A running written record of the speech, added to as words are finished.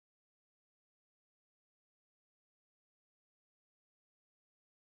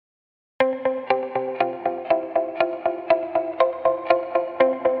This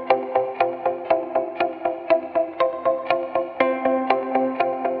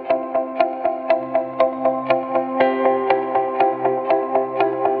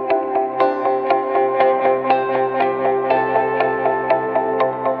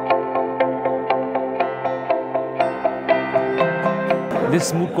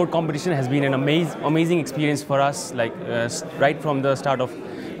moot court competition has been an amazing experience for us, like right from the start of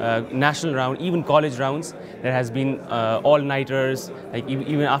national round, even college rounds. There has been all-nighters, like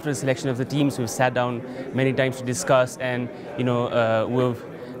even after the selection of the teams, we've sat down many times to discuss, and we've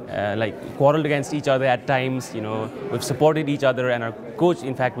like quarreled against each other at times. We've supported each other, and our coach,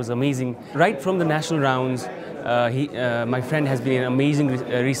 in fact, was amazing. Right from the national rounds, my friend has been an amazing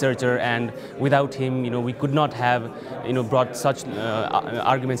researcher, and without him, we could not have, brought such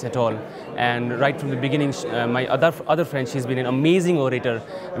arguments at all. And right from the beginning, my other friend, she's been an amazing orator.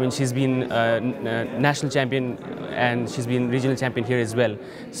 I mean, she's been national champion, and she's been regional champion here as well.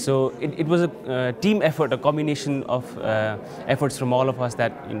 So it was a team effort, a combination of efforts from all of us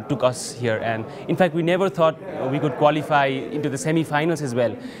that took us here. And in fact, we never thought we could qualify into the semi-finals as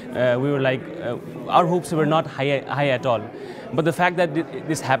well. We were like, our hopes were not high at all. But the fact that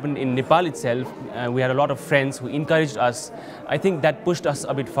this happened in Nepal itself, we had a lot of friends who encouraged us. I think that pushed us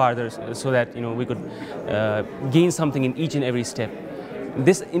a bit farther, so that we could gain something in each and every step.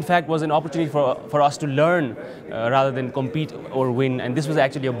 This, in fact, was an opportunity for us to learn rather than compete or win, and this was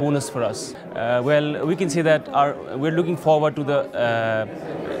actually a bonus for us. Well, we can say that we're looking forward to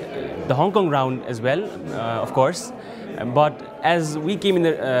the Hong Kong round as well, of course. But as we came in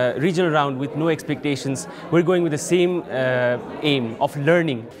the regional round with no expectations, we're going with the same aim of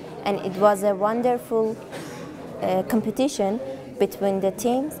learning. And it was a wonderful competition between the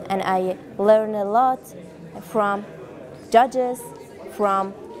teams, and I learned a lot from judges,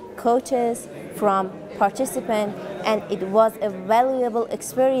 from coaches, from participants, and it was a valuable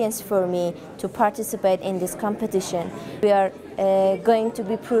experience for me to participate in this competition. We are going to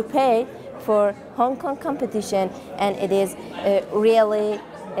be prepared for Hong Kong competition, and it is really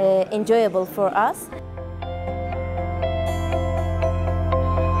enjoyable for us.